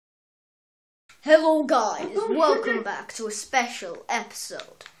Hello guys, welcome back to a special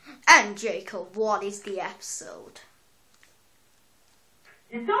episode. And Jacob, what is the episode?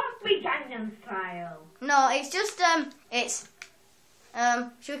 The Zombie Gangnam Style. No, it's just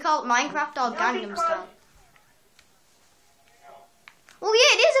should we call it Minecraft or No, Gangnam because- Style? Well,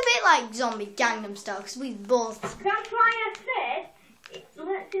 yeah, it is a bit like Zombie Gangnam Style because we both. That's why I said,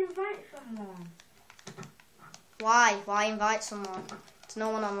 let's invite someone. Why invite someone? There's no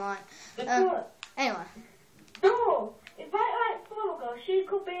one online. Anyway. No, invite like Fogo. She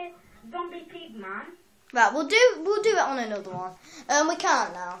could be Zombie Pigman. Right, we'll do it on another one. We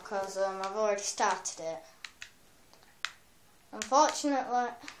can't now because I've already started it. Unfortunately,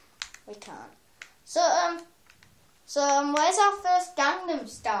 we can't. So where's our first Gangnam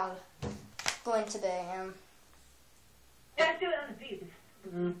Style going to be? Let's do it on the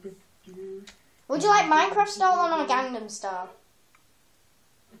views. Would you like Minecraft style one or Gangnam Style?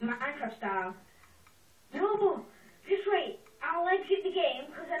 Minecraft style. No, just wait. I'll exit the game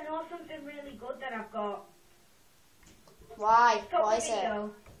because I know something really good that I've got. Why? Stop What the is it?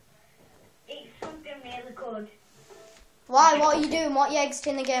 video. It's something really good. Why? What are you doing? What are you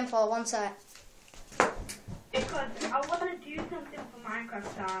exiting the game for? One sec. Because I want to do something for Minecraft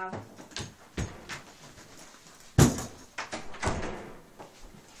style.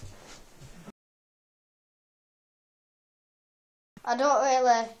 I don't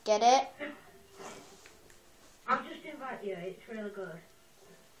really get it. I'll just invite you. It's really good.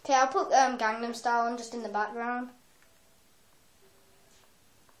 Okay, I'll put Gangnam Style on just in the background.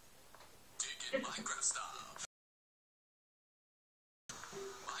 Minecraft style.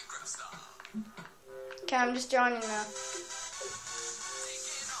 Minecraft style. Okay, I'm just joining now.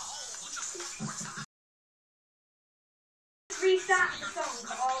 Restart the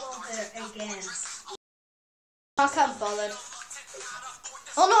song all over again. I can't bother.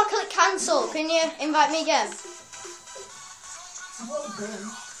 Oh no, I clicked cancel. Can you invite me again? Well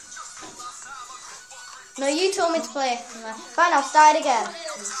done. No, you told me to play. Fine, I'll start again.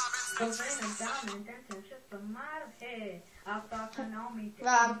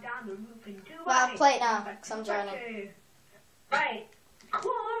 Right, I'll play it now, because I'm joining. Right.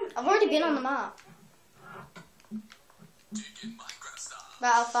 Come on. I've already been on the map. Minecraft style.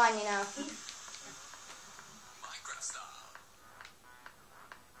 Right, I'll find you now. Minecraft style.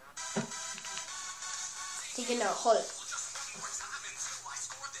 Digging a hole.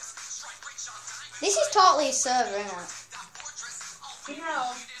 This is totally a server, isn't it? You know,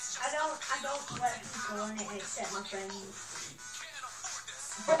 I don't let people on it except my friends.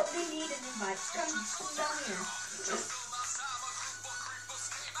 But they need an invite. Come down here.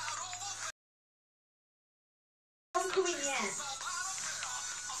 Don't come in yet.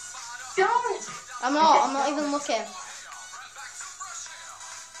 Don't! I'm not even looking.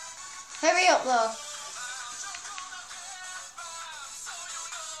 Hurry up though.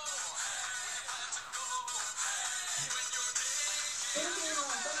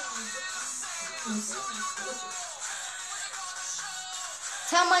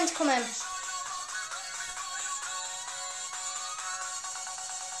 Tell mine to come in.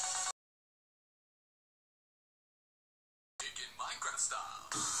 Minecraft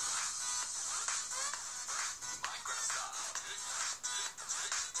style. Minecraft style.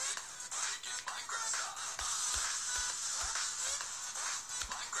 Minecraft style.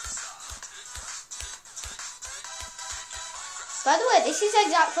 Minecraft style. By the way, this is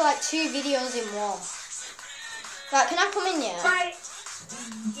exactly like 2 videos in one. Right, can I come in yet? Right.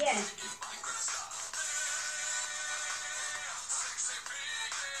 Yeah.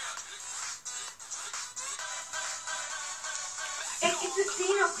 It's a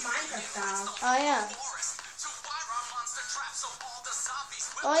scene of Minecraft style. Oh yeah.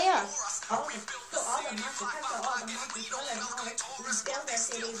 Oh yeah. All the monsters, all the monsters, we build their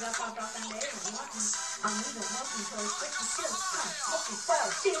cities up and down there and walking. And we don't want them to quick to kill.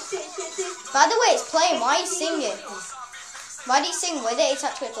 By the way, it's playing. Why are you singing? Why do you sing with it? It's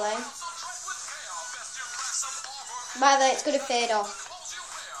actually playing. By the way, it's going to fade off.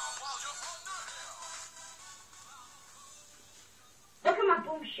 Look at my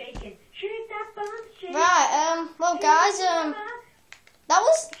boom shaking. Shake that bum, shake. Right, well guys, that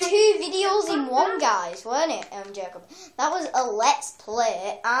was 2 videos in one, guys, weren't it, Jacob? That was a Let's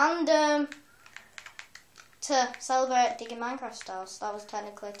Play and to celebrate Digging Minecraft Style. So that was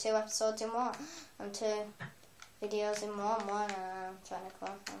technically 2 episodes in one and 2 videos in one, weren't it,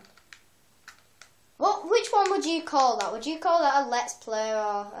 technically? Which one would you call that? Would you call that a Let's Play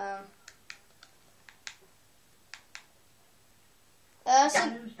or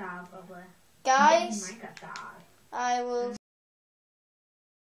Gangnam style, probably. guys, Minecraft style. I will